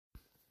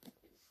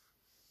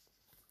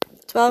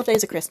12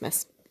 Days of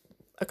Christmas,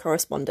 A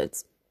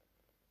Correspondence,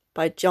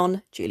 by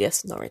John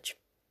Julius Norwich.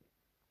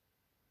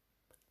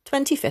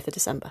 25th of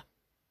December.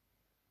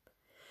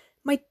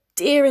 My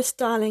dearest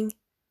darling,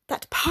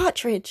 that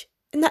partridge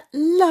in that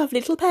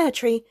lovely little pear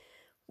tree.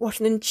 What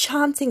an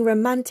enchanting,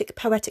 romantic,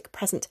 poetic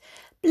present.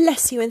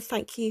 Bless you and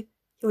thank you,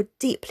 your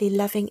deeply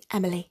loving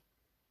Emily.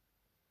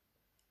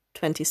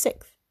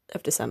 26th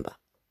of December.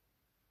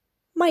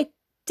 My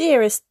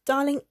dearest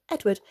darling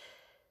Edward,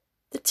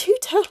 the 2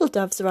 turtle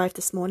doves arrived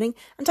this morning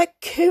and are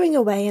cooing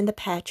away in the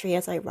pear tree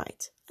as I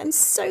write. I'm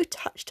so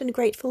touched and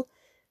grateful.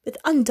 With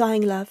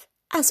undying love,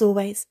 as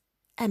always,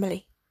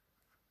 Emily.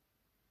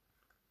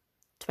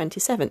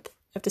 27th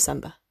of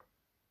December.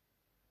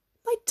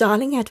 My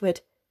darling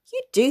Edward,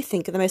 you do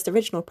think of the most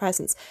original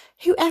presents.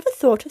 Who ever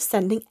thought of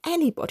sending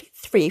anybody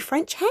 3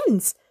 French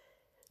hens?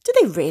 Do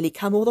they really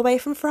come all the way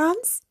from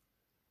France?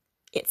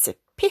 It's a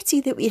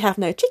pity that we have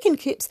no chicken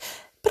coops,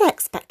 but I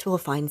expect we'll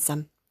find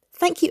some.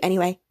 Thank you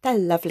anyway, they're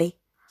lovely.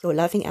 Your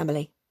loving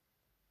Emily.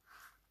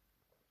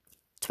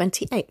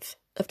 28th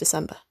of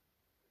December.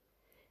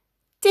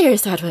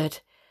 Dearest Edward,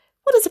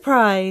 what a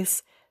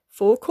surprise!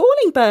 4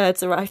 calling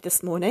birds arrived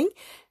this morning.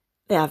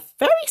 They are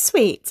very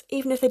sweet,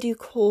 even if they do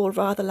call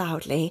rather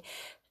loudly.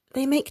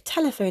 They make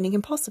telephoning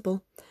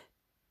impossible.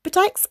 But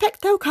I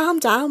expect they'll calm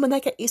down when they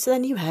get used to their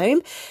new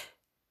home.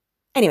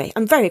 Anyway,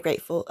 I'm very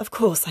grateful. Of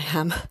course I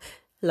am.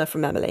 Love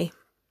from Emily.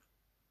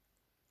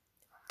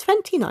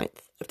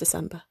 29th of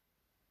December.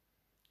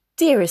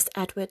 Dearest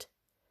Edward,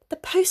 the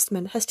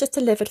postman has just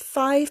delivered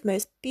 5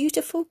 most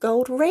beautiful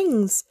gold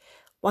rings,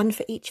 1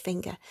 for each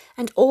finger,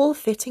 and all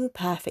fitting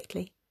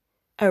perfectly.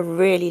 A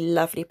really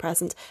lovely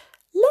present,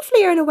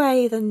 lovelier in a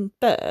way than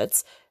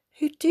birds,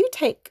 who do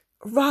take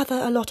rather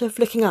a lot of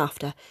looking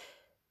after.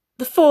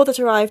 The 4 that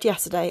arrived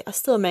yesterday are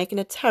still making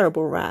a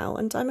terrible row,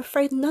 and I'm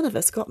afraid none of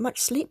us got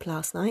much sleep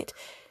last night.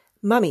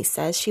 Mummy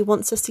says she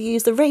wants us to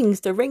use the rings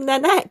to wring their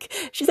neck.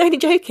 She's only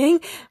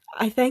joking,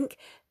 I think,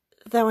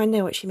 though I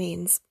know what she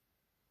means.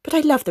 But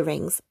I love the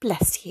rings,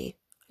 bless you.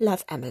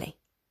 Love, Emily.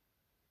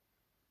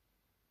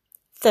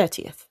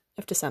 30th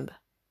of December.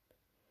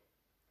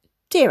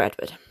 Dear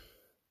Edward,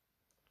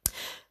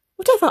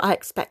 whatever I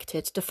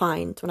expected to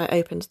find when I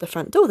opened the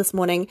front door this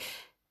morning,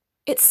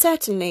 it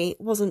certainly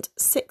wasn't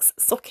 6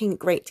 socking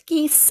great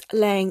geese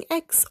laying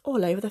eggs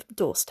all over the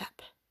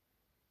doorstep.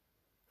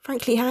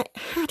 Frankly, I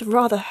had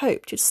rather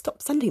hoped you'd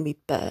stop sending me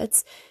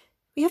birds.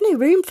 We have no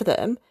room for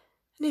them, and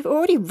they've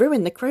already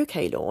ruined the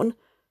croquet lawn.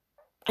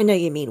 I know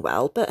you mean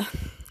well, but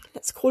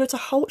let's call it a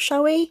halt,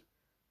 shall we?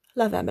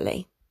 Love,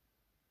 Emily.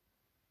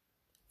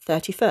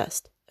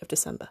 31st of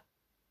December.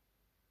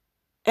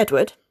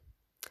 Edward,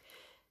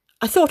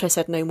 I thought I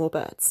said no more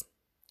birds,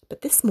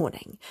 but this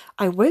morning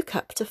I woke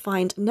up to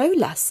find no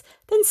less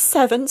than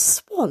 7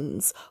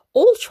 swans,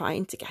 all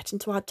trying to get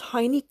into our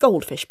tiny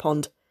goldfish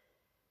pond.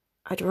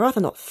 I'd rather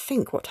not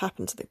think what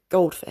happened to the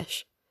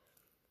goldfish.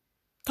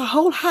 The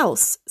whole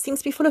house seems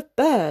to be full of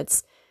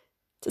birds,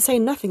 to say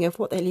nothing of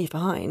what they leave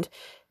behind.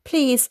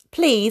 Please,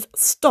 please,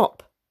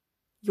 stop.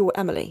 Your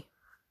Emily.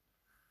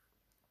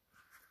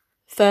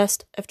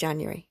 1st of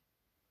January.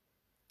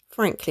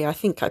 Frankly, I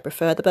think I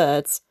prefer the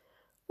birds.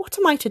 What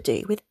am I to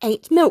do with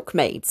 8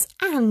 milkmaids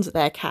and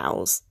their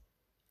cows?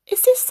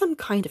 Is this some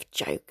kind of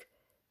joke?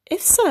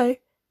 If so,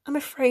 I'm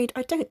afraid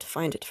I don't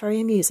find it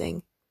very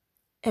amusing.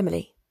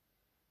 Emily.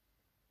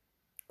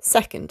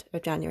 2nd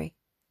of January.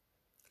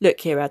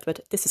 Look here,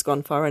 Edward, this has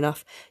gone far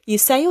enough. You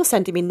say you're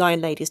sending me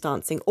 9 ladies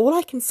dancing. All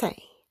I can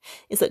say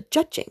is that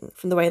judging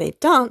from the way they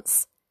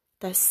dance,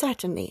 they're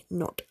certainly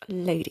not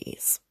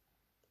ladies.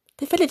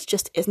 The village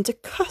just isn't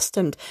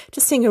accustomed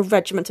to seeing a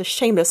regiment of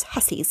shameless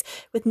hussies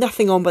with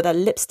nothing on but their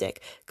lipstick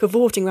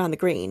cavorting round the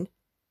green.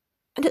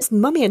 And it's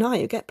Mummy and I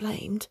who get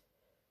blamed.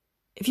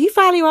 If you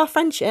value our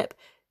friendship,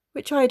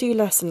 which I do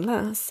less and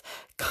less,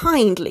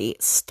 kindly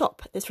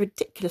stop this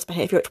ridiculous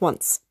behaviour at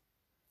once.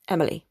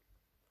 Emily.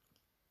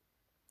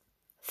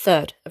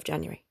 3rd of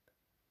January.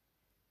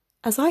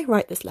 As I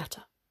write this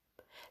letter,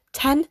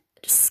 10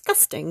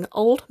 disgusting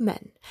old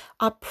men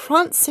are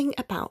prancing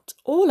about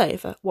all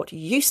over what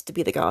used to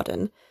be the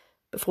garden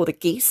before the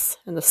geese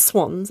and the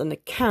swans and the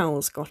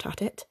cows got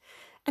at it,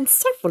 and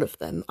several of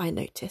them, I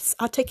notice,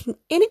 are taking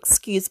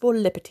inexcusable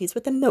liberties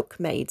with the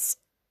milkmaids.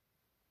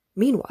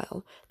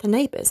 Meanwhile, the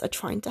neighbours are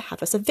trying to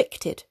have us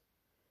evicted.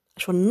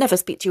 I shall never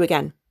speak to you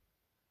again.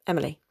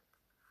 Emily.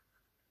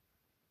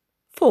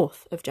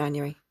 4th of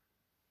January.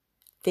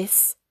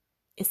 This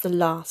is the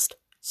last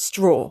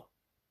straw.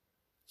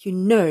 You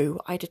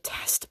know I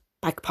detest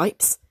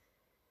bagpipes.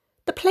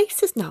 The place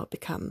has now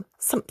become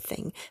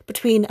something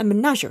between a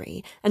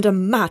menagerie and a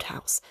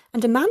madhouse,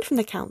 and a man from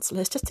the council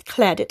has just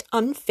declared it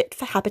unfit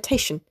for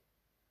habitation.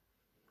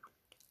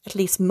 At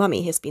least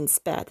Mummy has been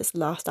spared this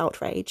last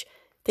outrage.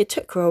 They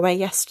took her away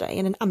yesterday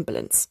in an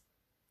ambulance.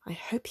 I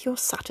hope you're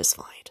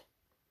satisfied.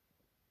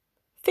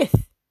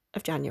 5th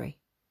of January.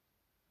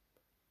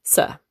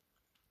 Sir,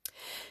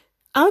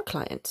 our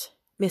client,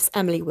 Miss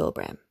Emily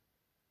Wilbraham,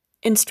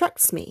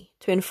 instructs me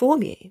to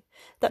inform you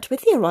that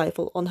with the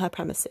arrival on her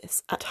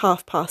premises at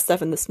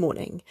 7:30 this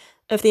morning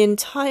of the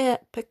entire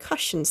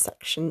percussion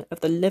section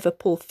of the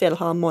Liverpool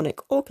Philharmonic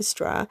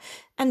Orchestra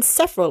and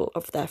several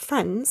of their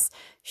friends,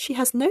 she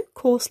has no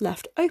course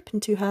left open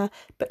to her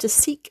but to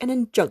seek an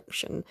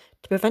injunction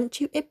to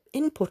prevent you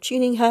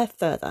importuning her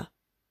further.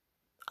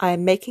 I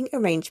am making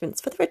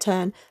arrangements for the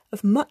return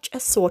of much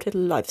assorted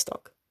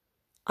livestock.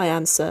 I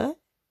am, sir,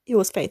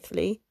 yours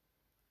faithfully,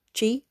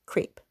 G.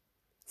 Creep,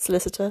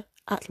 Solicitor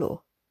at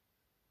Law.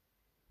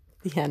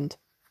 The end.